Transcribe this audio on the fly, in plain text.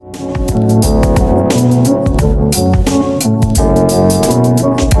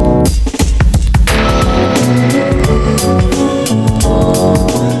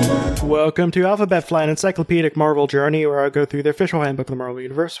welcome to Alphabet Flight, an encyclopedic Marvel journey where I go through the official handbook of the Marvel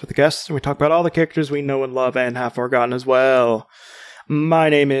Universe with the guests, and we talk about all the characters we know and love and have forgotten as well. My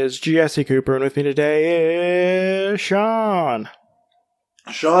name is Jesse Cooper, and with me today is Sean.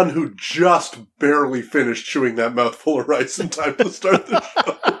 Sean, who just barely finished chewing that mouthful of rice in time to start the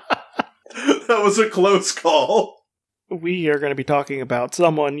show. That was a close call. We are going to be talking about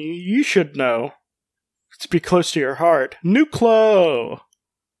someone you should know. To be close to your heart. Nuclo!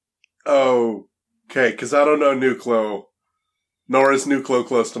 Oh, okay, because I don't know Nuclo. Nor is Nuclo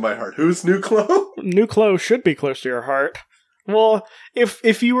close to my heart. Who's Nuclo? Nuclo should be close to your heart. Well,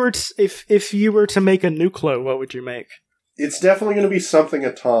 if you were to make a Nuclo, what would you make? It's definitely going to be something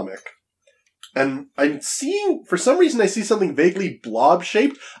atomic. And I'm seeing, for some reason I see something vaguely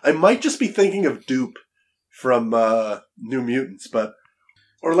blob-shaped. I might just be thinking of Dupe from New Mutants, but...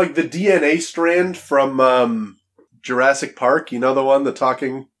 Or like the DNA strand from Jurassic Park. You know the one, the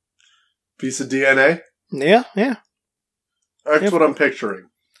talking piece of DNA? Yeah. That's what I'm picturing.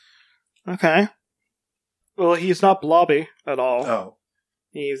 Okay. Well, he's not blobby at all. Oh.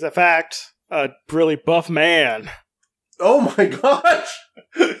 He's, in fact, a really buff man. Oh my gosh!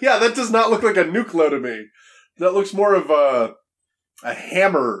 Yeah, that does not look like a Nuclo to me. That looks more of a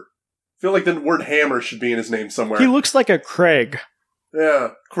hammer. I feel like the word hammer should be in his name somewhere. He looks like a Craig. Yeah,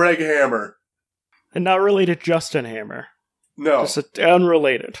 Craig Hammer. And not related to Justin Hammer. No. Just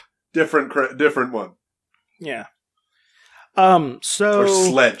unrelated. Different one. Yeah. Or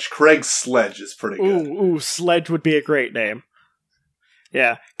Sledge. Craig Sledge is pretty good. Ooh, Sledge would be a great name.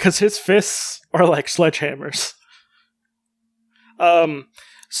 Yeah, because his fists are like sledgehammers.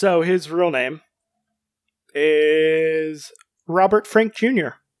 So his real name is Robert Frank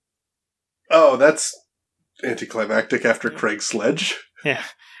Jr. Oh, that's anticlimactic after Craig Sledge. Yeah.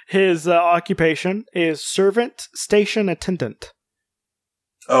 His occupation is servant station attendant.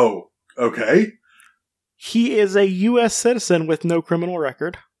 Oh, okay. He is a U.S. citizen with no criminal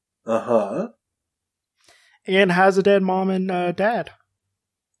record. Uh-huh. And has a dead mom and dad.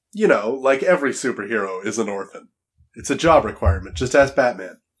 You know, like every superhero is an orphan. It's a job requirement. Just ask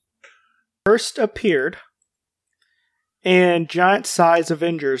Batman. First appeared in Giant Size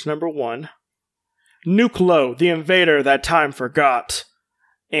Avengers #1. Nuclo, the invader that time forgot.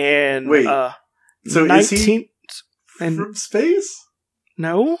 And wait, so 19... is he from space?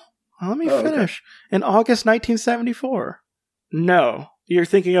 No, let me finish. Okay. In August 1974. No, you're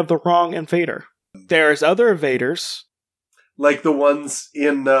thinking of the wrong invader. There's other invaders, like the ones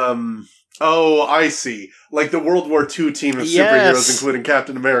in. Oh, I see. Like the World War II team of superheroes, including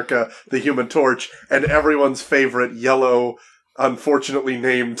Captain America, the Human Torch, and everyone's favorite yellow, unfortunately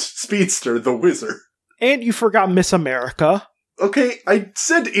named speedster, the Wizard. And you forgot Miss America. Okay, I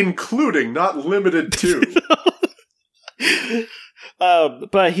said including, not limited to.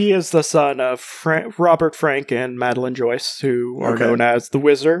 But he is the son of Robert Frank and Madeline Joyce, who are known as the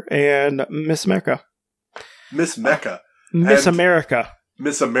Wizard and Miss America. Miss Mecca. Miss America.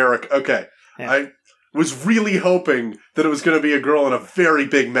 Miss America. Okay. Yeah. I was really hoping that it was going to be a girl in a very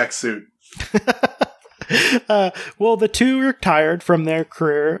big mech suit. Well, the two retired from their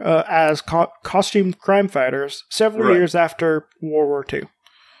career as costume crime fighters several years after World War II.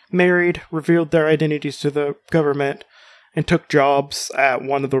 Married, revealed their identities to the government, and took jobs at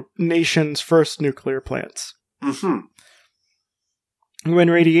one of the nation's first nuclear plants. Mm-hmm. When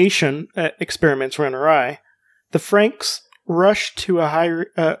radiation experiments went awry, the Franks rushed to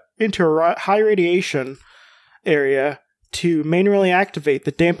into a high radiation area to manually activate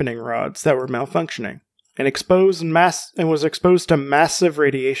the dampening rods that were malfunctioning. And was exposed to massive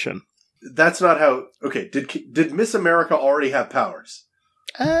radiation. That's not how... Okay, did Miss America already have powers?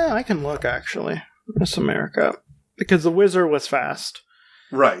 I can look, actually. Miss America. Because the Wizard was fast.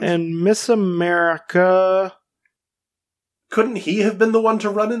 Right. And Miss America... Couldn't he have been the one to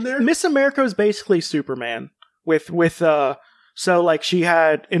run in there? Miss America was basically Superman. So, like, she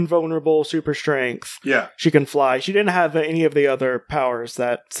had invulnerable super strength. Yeah. She can fly. She didn't have any of the other powers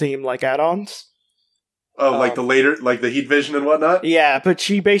that seemed like add-ons. Oh, like the heat vision and whatnot? Yeah, but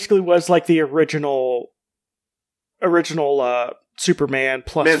she basically was like the original Superman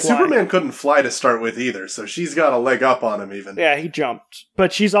plus Man, flying. Superman couldn't fly to start with either, so she's got a leg up on him even. Yeah, he jumped.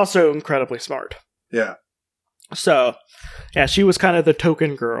 But she's also incredibly smart. Yeah. So, yeah, she was kind of the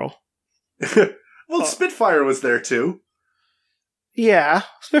token girl. Well, Spitfire was there too. Yeah,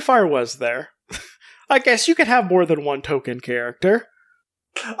 Spitfire was there. I guess you could have more than one token character.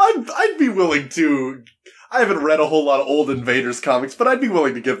 I'd be willing to... I haven't read a whole lot of old Invaders comics, but I'd be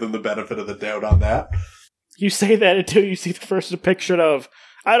willing to give them the benefit of the doubt on that. You say that until you see the first depiction of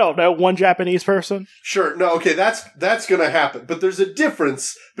I don't know, one Japanese person? Sure, no, okay, that's gonna happen. But there's a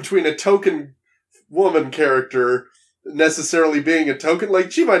difference between a token woman character necessarily being a token.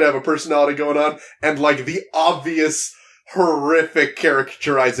 Like, she might have a personality going on, and, like, the obvious, horrific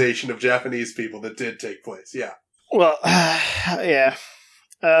characterization of Japanese people that did take place, yeah. Well, yeah.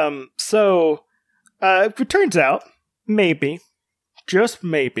 It turns out, maybe, just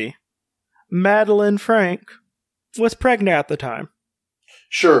maybe, Madeline Frank was pregnant at the time.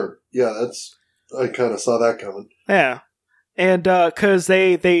 Sure, yeah, I kind of saw that coming. Yeah. And, cause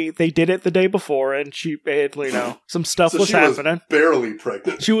they did it the day before, and some stuff was happening. Was barely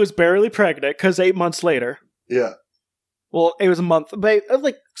pregnant. She was barely pregnant, cause 8 months later. Yeah. Well, it was a month, but,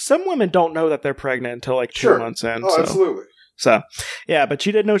 like, some women don't know that they're pregnant until, like, 2 months in. Oh, absolutely. So, yeah, but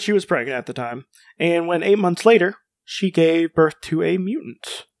she didn't know she was pregnant at the time. And when 8 months later, she gave birth to a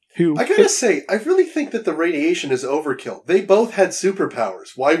mutant. I gotta say, I really think that the radiation is overkill. They both had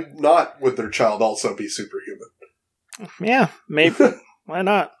superpowers. Why not would their child also be superhuman? Yeah, maybe. Why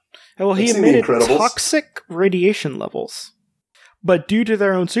not? Well, he emitted toxic radiation levels. But due to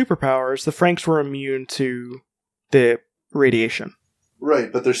their own superpowers, the Franks were immune to the radiation.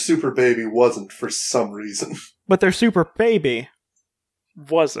 Right, but their super baby wasn't for some reason. But their super baby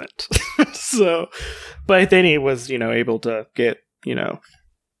wasn't. But then he was, able to get,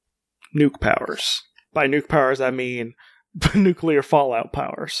 nuke powers. By nuke powers, I mean nuclear fallout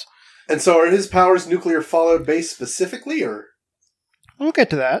powers. And so are his powers nuclear fallout based specifically, or? We'll get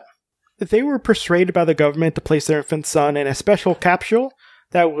to that. They were persuaded by the government to place their infant son in a special capsule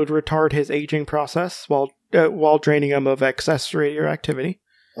that would retard his aging process while draining him of excess radioactivity.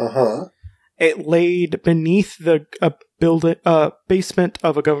 Uh-huh. It laid beneath the basement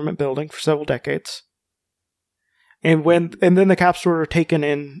of a government building for several decades. And then the capsules were taken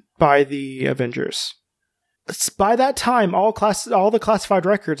in by the Avengers. By that time, all the classified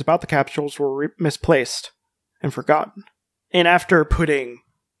records about the capsules were misplaced and forgotten. And after putting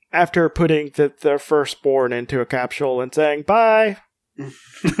their firstborn into a capsule and saying bye,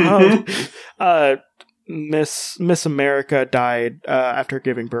 Miss America died after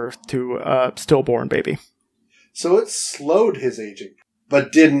giving birth to a stillborn baby. So it slowed his aging,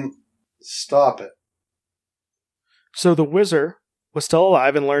 but didn't stop it. So the Wizard was still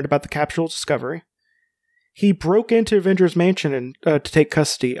alive and learned about the capsule's discovery. He broke into Avengers Mansion to take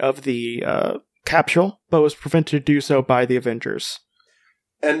custody of the capsule, but was prevented to do so by the Avengers.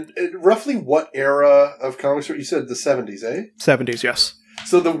 And roughly what era of comics were you said? The 70s, eh? 70s, yes.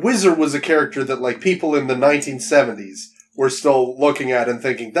 So the Wizard was a character that, like, people in the 1970s were still looking at and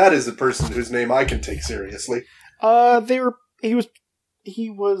thinking, that is a person whose name I can take seriously. He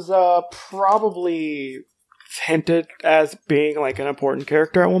was probably hinted as being, like, an important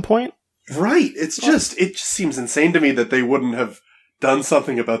character at one point. Right. It just seems insane to me that they wouldn't have done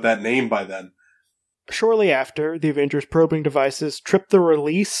something about that name by then. Shortly after, the Avengers probing devices tripped the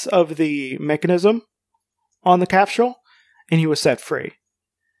release of the mechanism on the capsule, and he was set free.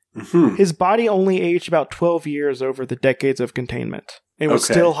 Mm-hmm. His body only aged about 12 years over the decades of containment, and was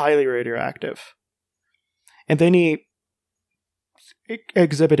still highly radioactive. And then he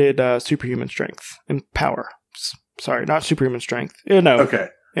exhibited superhuman strength and power. Sorry, not superhuman strength. No. Okay.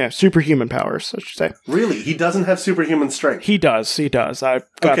 Yeah, superhuman powers, I should say. Really? He doesn't have superhuman strength? He does. I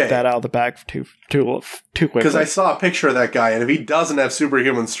got that out of the bag too quickly. Because I saw a picture of that guy, and if he doesn't have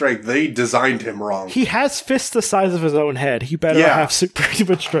superhuman strength, they designed him wrong. He has fists the size of his own head. He better have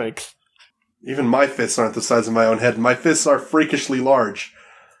superhuman strength. Even my fists aren't the size of my own head. My fists are freakishly large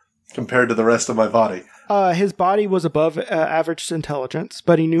compared to the rest of my body. His body was above average intelligence,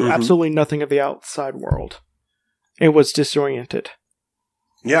 but he knew absolutely nothing of the outside world. It was disoriented.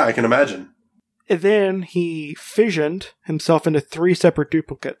 Yeah, I can imagine. And then he fissioned himself into 3 separate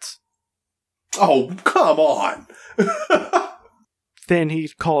duplicates. Oh, come on! Then he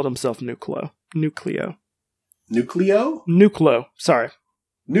called himself Nucleo. Nucleo? Nucleo, sorry.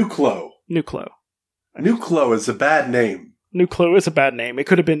 Nucleo. Nucleo is a bad name. Nucleo is a bad name. It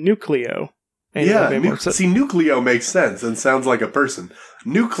could have been Nucleo. Yeah, Nucleo makes sense and sounds like a person.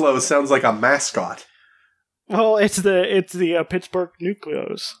 Nucleo sounds like a mascot. Well, it's the Pittsburgh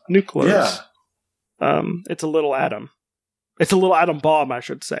Nucleos. Yeah. It's a little atom. It's a little atom bomb, I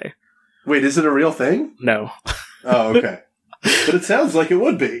should say. Wait, is it a real thing? No. Oh, okay. But it sounds like it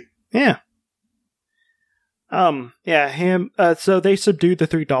would be. Yeah. So they subdued the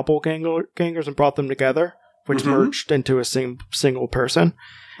 3 doppelgangers and brought them together, which merged into a single person.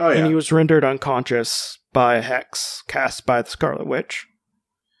 Oh, yeah. And he was rendered unconscious by a hex cast by the Scarlet Witch.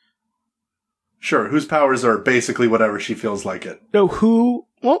 Sure, whose powers are basically whatever she feels like it. No,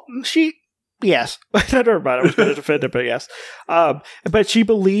 Yes. Never mind, I was going to defend it, but yes. But she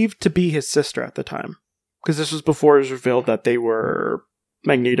believed to be his sister at the time. Because this was before it was revealed that they were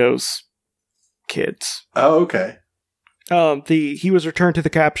Magneto's kids. Oh, okay. He was returned to the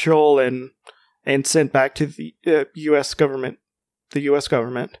capsule and sent back to the U.S. government. The U.S.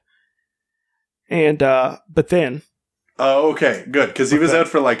 government. And, but then... Oh, okay, good. Because he was out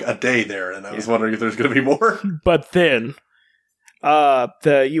for like a day there, and I was wondering if there's going to be more. But then,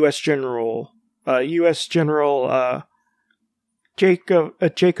 the U.S. General,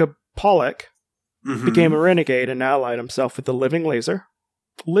 Jacob Pollock became a renegade and allied himself with the Living Laser.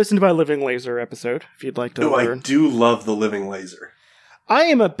 Listen to my Living Laser episode if you'd like to learn. I do love the Living Laser. I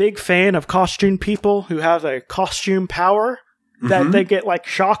am a big fan of costume people who have a costume power that they get like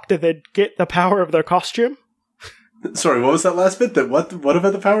shocked and then get the power of their costume. Sorry, what was that last bit? That what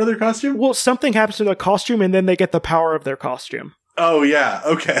about the power of their costume? Well, something happens to their costume and then they get the power of their costume. Oh yeah,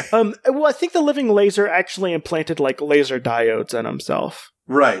 okay. Well, I think the Living Laser actually implanted like laser diodes in himself.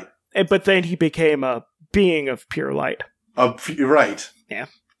 Right. But then he became a being of pure light. Right. Yeah.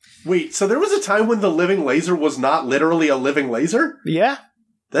 Wait, so there was a time when the Living Laser was not literally a living laser? Yeah.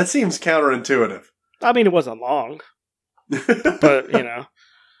 That seems counterintuitive. I mean, it wasn't long. But,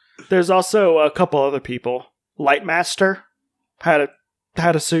 there's also a couple other people. Lightmaster had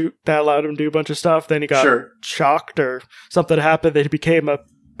a suit that allowed him to do a bunch of stuff. Then he got shocked or something happened. Then he became a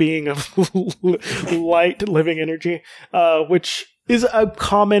being of light, living energy, which is a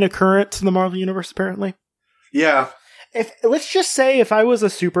common occurrence in the Marvel Universe, apparently. Yeah. Let's just say if I was a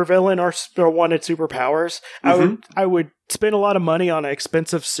supervillain or wanted superpowers, I would spend a lot of money on an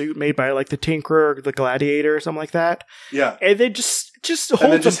expensive suit made by like the Tinkerer or the Gladiator or something like that. Yeah. And then just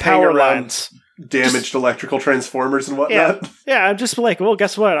hold some power lines. Damaged electrical transformers and whatnot. Yeah, I'm just like, well,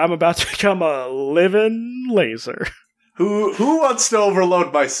 guess what? I'm about to become a living laser. Who wants to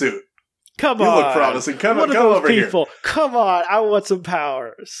overload my suit? Come on. You look promising. Come over people. here. Come on, I want some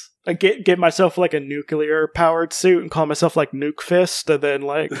powers. I get myself like a nuclear powered suit and call myself like Nuke Fist, and then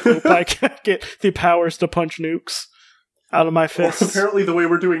like hope I can get the powers to punch nukes out of my fists. Well, apparently the way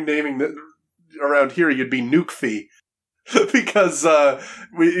we're doing naming around here, you'd be Nuke Fee. Because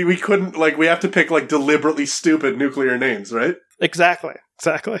we couldn't, like, we have to pick like deliberately stupid nuclear names, right? Exactly.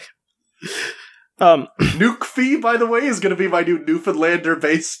 Nuke Fee, by the way, is going to be my new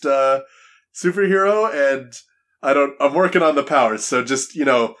Newfoundlander-based superhero, and I'm working on the powers, so just,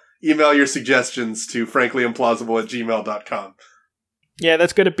 email your suggestions to franklyimplausible@gmail.com. Yeah,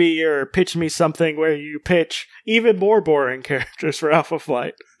 that's going to be your pitch me something where you pitch even more boring characters for Alpha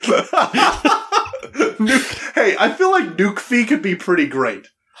Flight. Hey, I feel like Nuke Fee could be pretty great.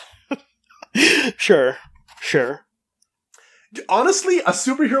 Sure. Honestly, a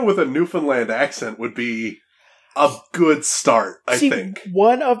superhero with a Newfoundland accent would be a good start, I think.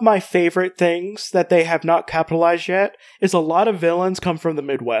 One of my favorite things that they have not capitalized yet is a lot of villains come from the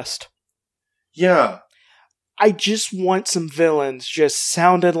Midwest. Yeah. I just want some villains just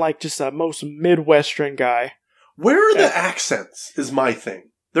sounding like just the most Midwestern guy. Where are the accents is my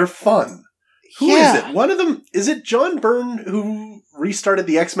thing. They're fun. Who is it? One of them, is it John Byrne who restarted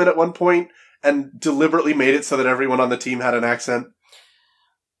the X-Men at one point and deliberately made it so that everyone on the team had an accent?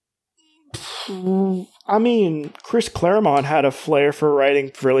 I mean, Chris Claremont had a flair for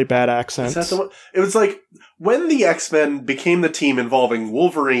writing really bad accents. Is that the one? It was like when the X-Men became the team involving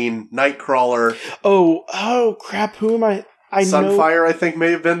Wolverine, Nightcrawler. Oh crap! Who am I? Sunfire, I think,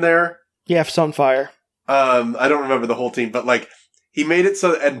 may have been there. Yeah, Sunfire. I don't remember the whole team, but like he made it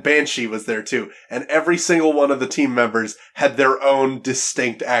so, and Banshee was there too, and every single one of the team members had their own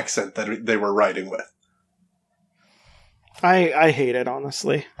distinct accent that they were writing with. I hate it,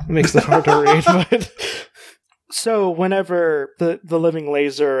 honestly. It makes it hard to read. But so whenever the Living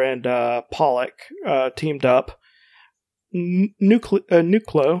Laser and Pollock teamed up,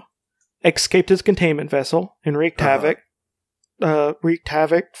 Nuclo escaped his containment vessel and wreaked havoc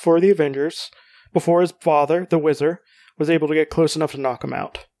for the Avengers before his father, the Wizard, was able to get close enough to knock him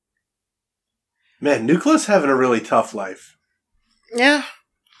out. Man, Nucleo's having a really tough life. Yeah.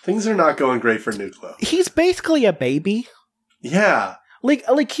 Things are not going great for Nucleo. He's basically a baby. Yeah.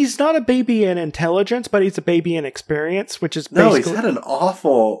 Like he's not a baby in intelligence, but he's a baby in experience, which is basically... No, he's had an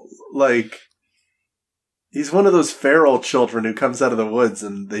awful, he's one of those feral children who comes out of the woods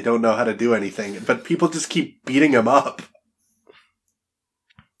and they don't know how to do anything, but people just keep beating him up.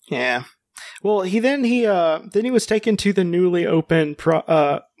 Yeah. Well, he was taken to the newly opened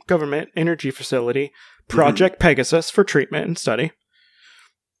government energy facility, Project Pegasus, for treatment and study.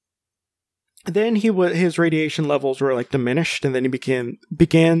 Then his radiation levels were diminished, and then he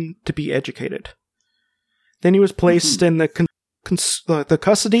began to be educated. Then he was placed in the the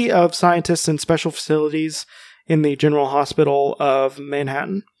custody of scientists in special facilities in the General Hospital of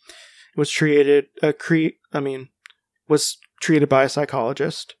Manhattan. Was treated by a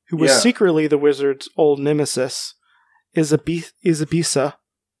psychologist who was secretly the wizard's old nemesis, Isabisa.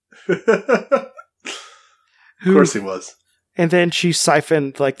 Of course he was. And then she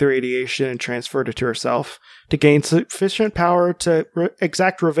siphoned the radiation and transferred it to herself to gain sufficient power to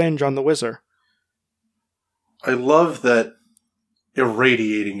exact revenge on the wizard. I love that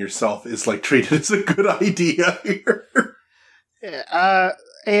irradiating yourself is treated as a good idea here.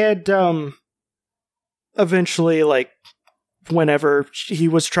 And eventually, whenever he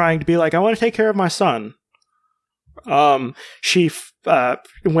was trying to be I want to take care of my son, when he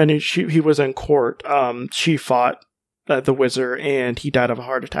was in court, she fought the wizard, and he died of a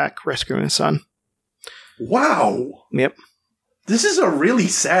heart attack rescuing his son. Wow. Yep. This is a really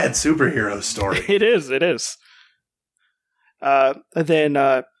sad superhero story. It is.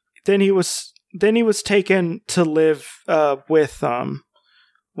 Then he was taken to live with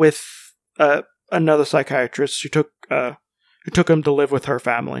another psychiatrist who took him to live with her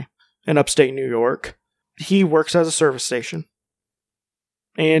family in upstate New York. He works as a service station,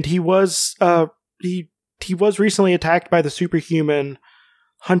 and he was recently attacked by the superhuman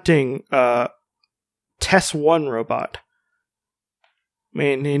hunting Tess-1 robot.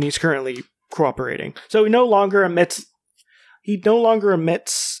 And he's currently cooperating. So he no longer emits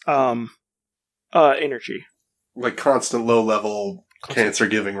energy. Constant low-level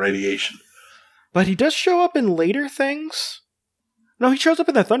cancer-giving radiation. But he does show up in later things. No, he shows up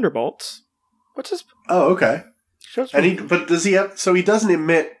in the Thunderbolts. What's his... Oh, okay. But does he have... So he doesn't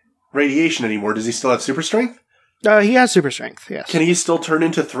emit radiation anymore. Does he still have super strength? He has super strength, yes. Can he still turn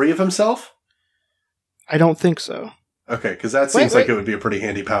into 3 of himself? I don't think so. Okay, because that seems like it would be a pretty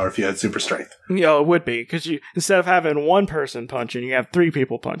handy power if you had super strength. Yeah, it would be, because instead of having one person punching, you have 3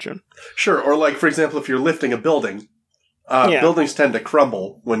 people punching. Sure, or for example, if you're lifting a building, buildings tend to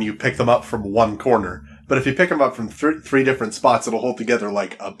crumble when you pick them up from one corner. But if you pick them up from 3 different spots, it'll hold together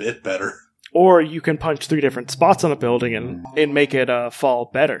a bit better. Or you can punch 3 different spots on a building and make it fall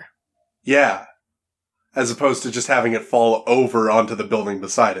better. Yeah. As opposed to just having it fall over onto the building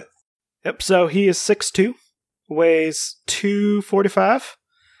beside it. Yep, so he is 6'2", weighs 245,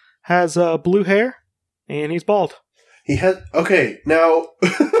 has blue hair, and he's bald. He had... Okay, now...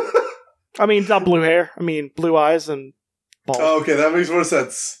 I mean, not blue hair. I mean, blue eyes and bald. Oh, okay, that makes more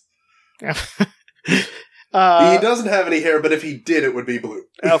sense. Yeah. He doesn't have any hair, but if he did, it would be blue.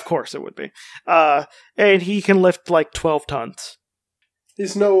 Of course it would be. And he can lift 12 tons.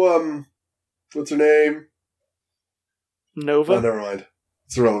 He's no, what's her name? Nova? Oh, never mind.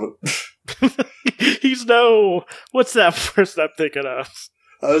 It's irrelevant. He's no... What's that first I'm thinking of?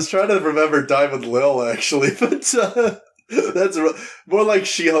 I was trying to remember Diamond Lil, actually, but that's more like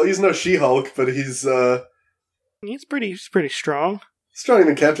She-Hulk. He's no She-Hulk, but he's He's pretty strong. Stronger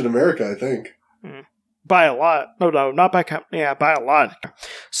than Captain America, I think. By a lot. No, not by... by a lot.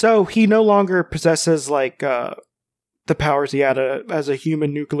 So he no longer possesses, the powers he had as a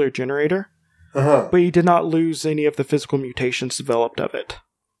human nuclear generator. Uh-huh. But he did not lose any of the physical mutations developed of it.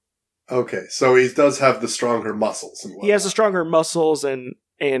 Okay, so he does have the stronger muscles and whatnot. He has the stronger muscles and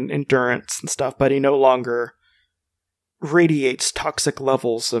endurance and stuff, but he no longer radiates toxic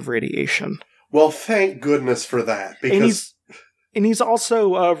levels of radiation. Well, thank goodness for that, because... And he's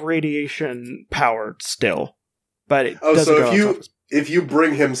also radiation powered still, but it doesn't so go if you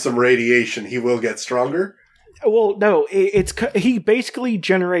bring him some radiation, he will get stronger? Well, no, he basically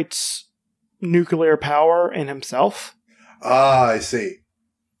generates nuclear power in himself. Ah, I see.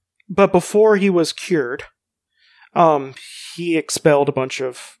 But before he was cured, he expelled a bunch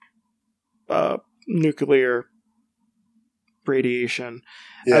of nuclear radiation,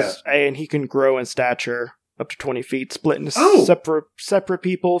 and he can grow in stature up to 20 feet, split into separate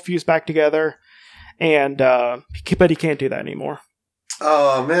people, fused back together, and but he can't do that anymore.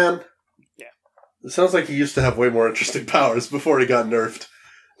 Oh, man. Yeah. It sounds like he used to have way more interesting powers before he got nerfed.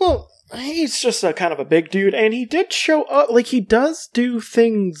 Well, he's just a kind of a big dude, and he did show up, he does do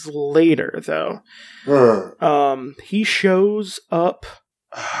things later, though. He shows up,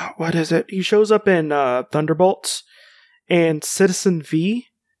 what is it? He shows up in Thunderbolts and Citizen V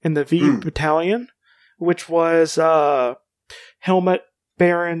in the V Battalion, which was Helmut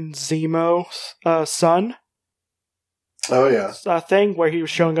Baron Zemo's son. Oh, yeah. A thing where he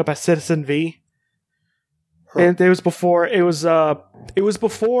was showing up as Citizen V. And it was before he was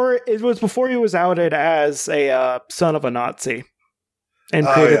outed as a son of a Nazi and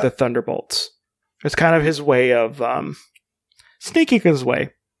created the Thunderbolts. It's kind of his way of sneaking his way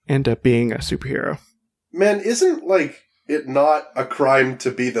into being a superhero. Man, isn't it not a crime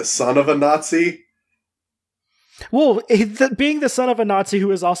to be the son of a Nazi? Well, being the son of a Nazi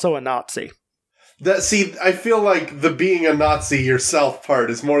who is also a Nazi. I feel like the being a Nazi yourself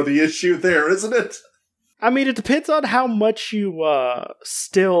part is more the issue there, isn't it? I mean, it depends on how much you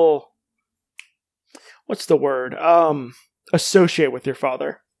still... What's the word? Associate with your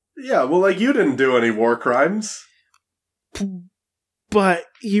father. Yeah, well, like, you didn't do any war crimes. But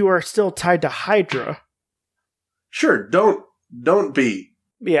you are still tied to Hydra. Sure, don't be.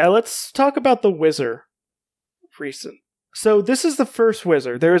 Yeah, let's talk about the Wizard. Recent. So this is the first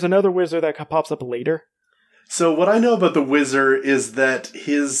Wizard. There is another Wizard that pops up later. So what I know about the Wizard is that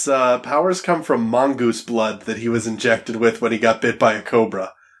his powers come from mongoose blood that he was injected with when he got bit by a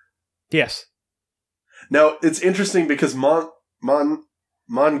cobra. Yes. Now, it's interesting because mongoose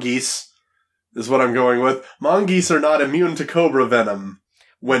is what I'm going with. Mongoose are not immune to cobra venom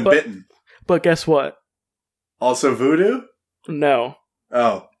when bitten. But guess what? Also voodoo? No.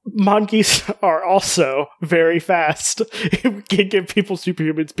 Oh. Mongoose are also very fast. It can give people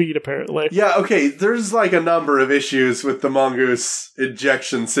superhuman speed, apparently. Yeah, okay, there's like a number of issues with the mongoose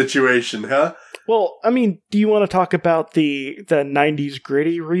injection situation, huh? Well, I mean, do you want to talk about the 90s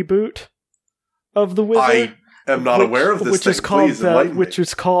gritty reboot of the Wizard? I am not aware of this which thing. Is called Please enlighten me. Which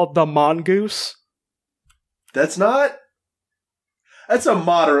is called the Mongoose. That's a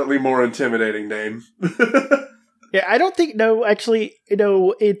moderately more intimidating name. Yeah, I don't think, no, actually,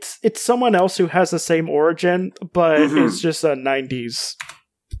 it's someone else who has the same origin, but it's just a 90s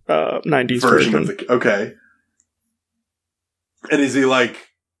version. Of the... Okay. And is he, like,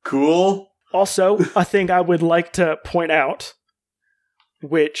 cool? Also, a thing I would like to point out,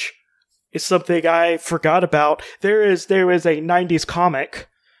 which is something I forgot about, there is a 90s comic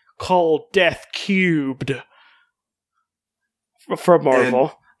called Death Cubed from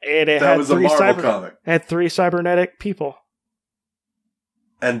Marvel. And it had was a Marvel comic. Had 3 cybernetic people.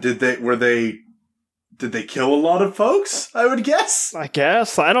 And did they kill a lot of folks, I would guess? I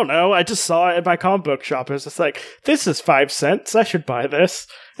guess. I don't know. I just saw it in my comic book shop. It was just like, this is 5 cents. I should buy this.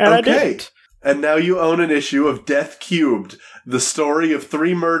 And I didn't. And now you own an issue of Death Cubed, the story of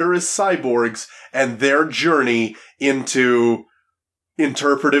 3 murderous cyborgs and their journey into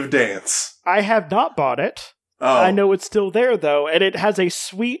interpretive dance. I have not bought it. Oh. I know it's still there, though, and it has a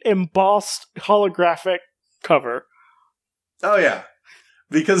sweet embossed holographic cover. Oh, yeah.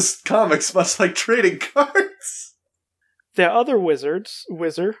 Because comics, much like trading cards. The other wizard.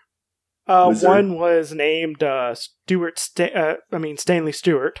 One was named Stanley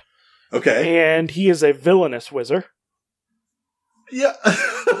Stewart. Okay. And he is a villainous wizard. Yeah.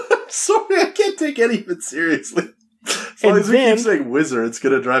 Sorry, I can't take any of it seriously. As long as we keep saying wizard, it's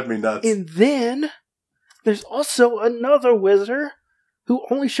going to drive me nuts. And then... there's also another wizard who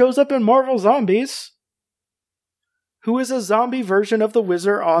only shows up in Marvel Zombies, who is a zombie version of the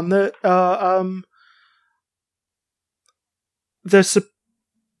wizard on the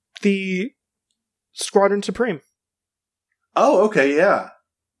Squadron Supreme. Oh, okay, yeah.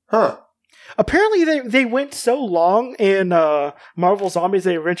 Huh. Apparently they went so long in Marvel Zombies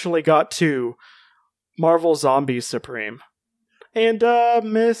they eventually got to Marvel Zombies Supreme. And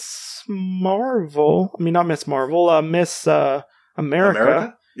Miss Marvel, I mean not Miss Marvel, Miss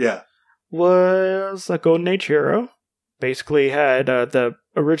America? Yeah. Was a Golden Age hero. Basically had the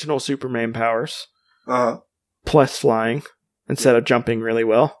original Superman powers. Uh-huh. Plus flying instead of jumping really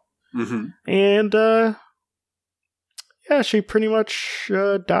well. Mm-hmm. And yeah, she pretty much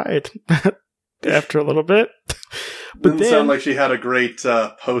died after a little bit. But didn't sound like she had a great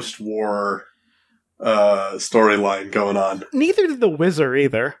post-war storyline going on. Neither did the Wizard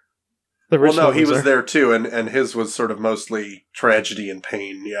either. Well, no, he was there too, and his was sort of mostly tragedy and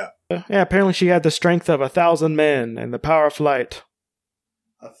pain, yeah. Yeah, apparently she had the strength of 1,000 men and the power of flight.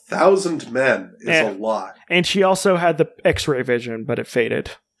 1,000 men is a lot. And she also had the X-ray vision, but it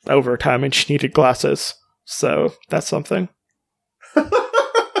faded over time and she needed glasses. So, that's something. Why?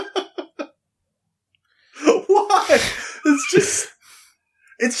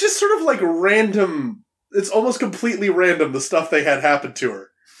 It's just sort of like random. It's almost completely random, the stuff they had happen to her.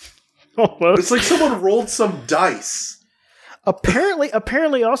 Almost. It's like someone rolled some dice.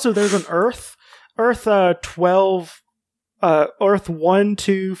 Apparently also there's an Earth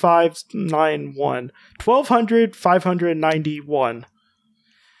 12591. 591.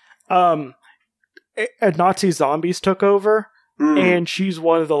 Nazi zombies took over, and she's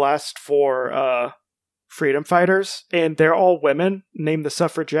one of the last 4 freedom fighters, and they're all women, named the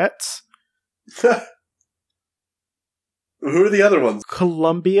Suffragettes. Who are the other ones?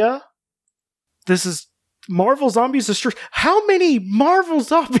 Columbia. This is Marvel Zombies Destruction. How many Marvel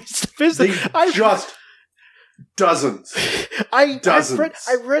Zombies is there? Dozens. Dozens.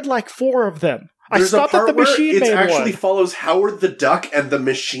 I read like 4 of them. There's I stopped a part at the Machine where it Man actually one. follows Howard the Duck and the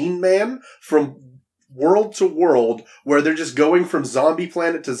Machine Man from world to world, where they're just going from zombie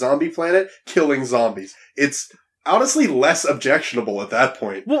planet to zombie planet, killing zombies. It's honestly less objectionable at that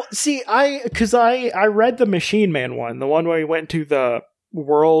point. Well, see, I read the Machine Man one, the one where he went to the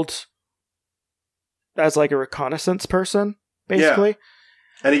world as like a reconnaissance person, basically. Yeah.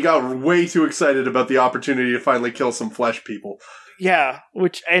 And he got way too excited about the opportunity to finally kill some flesh people. Yeah,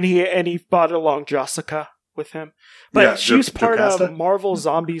 and he brought along Jessica with him, but Yeah, she's part Jocasta? of Marvel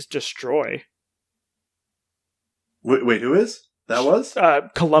Zombies Destroy. Wait, who is? That was?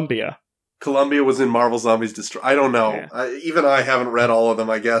 Columbia. Columbia was in Marvel Zombies Destroy. I don't know. Yeah. Even I haven't read all of them,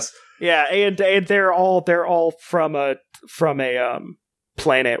 I guess. Yeah, and they're all from a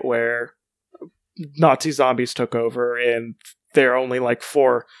planet where Nazi zombies took over, and there are only like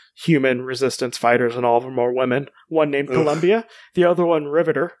 4 human resistance fighters, and all of them are women. One named Ugh. Columbia, the other one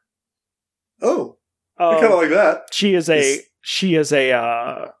Riveter. Oh, I kind of like that. She is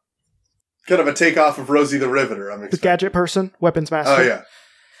a Kind of a takeoff of Rosie the Riveter, I'm the expecting. gadget person, weapons master. Oh, yeah.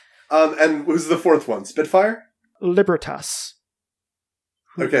 And who's the 4th one? Spitfire? Libertas.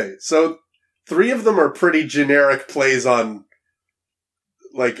 Okay, so 3 of them are pretty generic plays on,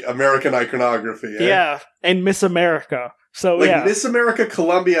 like, American iconography, eh? Yeah, and Miss America. So Like, yeah. Miss America,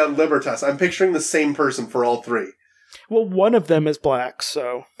 Columbia, and Libertas. I'm picturing the same person for all 3. Well, one of them is black,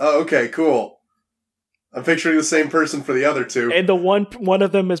 so Oh, okay, cool. I'm picturing the same person for the other 2. and the one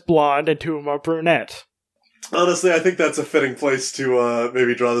of them is blonde, and 2 of them are brunette. Honestly, I think that's a fitting place to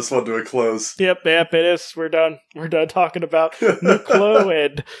maybe draw this one to a close. Yep, it is. We're done. We're done talking about Nicolo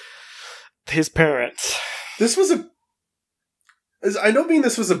and his parents. This was I don't mean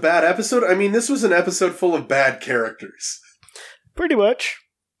this was a bad episode. I mean, this was an episode full of bad characters. Pretty much.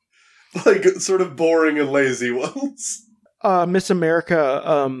 Like, sort of boring and lazy ones. Miss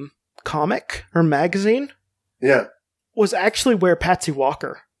America comic or magazine Yeah. was actually where Patsy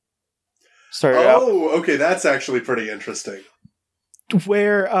Walker started out. Oh, okay, that's actually pretty interesting.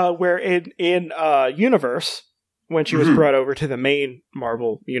 Where in Universe, when she was Mhm. brought over to the main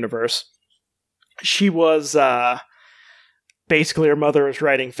Marvel universe, she was basically her mother was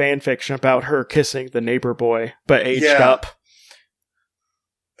writing fan fiction about her kissing the neighbor boy, but aged Yeah. up.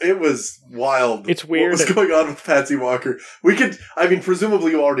 It was wild. It's weird. What was going on with Patsy Walker?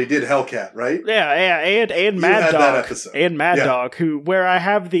 Presumably you already did Hellcat, right? Yeah, and You Mad had Dog that episode. and Mad Yeah. Dog, where I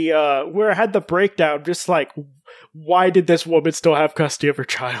had the breakdown, just like, why did this woman still have custody of her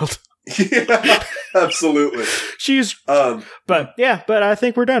child? Yeah, absolutely. She's, Um, but I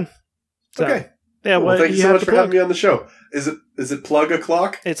think we're done. So, okay. yeah. Well, What thank you so have much to for plug? having me on the show. Is it Plug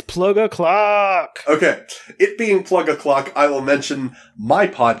O'Clock? It's Plug O'Clock. Okay. It being Plug O'Clock, I will mention my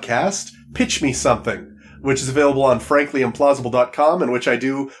podcast, Pitch Me Something, which is available on franklyimplausible.com, and which I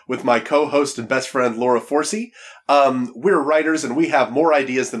do with my co-host and best friend, Laura Forsey. We're writers, and we have more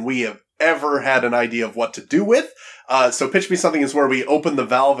ideas than we have ever had an idea of what to do with. So Pitch Me Something is where we open the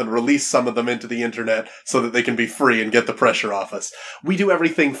valve and release some of them into the internet so that they can be free and get the pressure off us. We do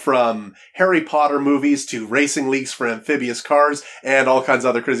everything from Harry Potter movies to racing leagues for amphibious cars and all kinds of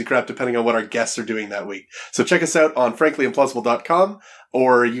other crazy crap depending on what our guests are doing that week. So check us out on franklyimplausible.com,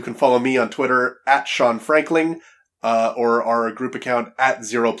 or you can follow me on Twitter at Sean Frankling, or our group account at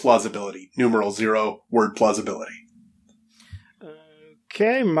Zero Plausibility, numeral 0, word plausibility.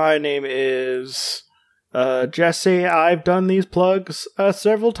 Okay, my name is Jesse. I've done these plugs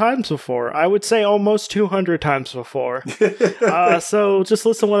several times before. I would say almost 200 times before. So just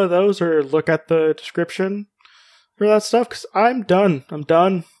listen to one of those or look at the description for that stuff, because I'm done. I'm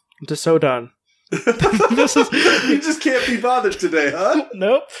just so done. This is You just can't be bothered today, huh?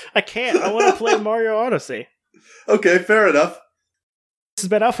 Nope, I can't. I want to play Mario Odyssey. Okay, fair enough. This has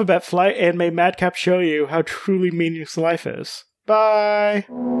been Alphabet Flight, and may Madcap show you how truly meaningless life is. Bye!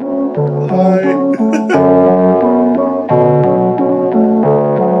 Bye.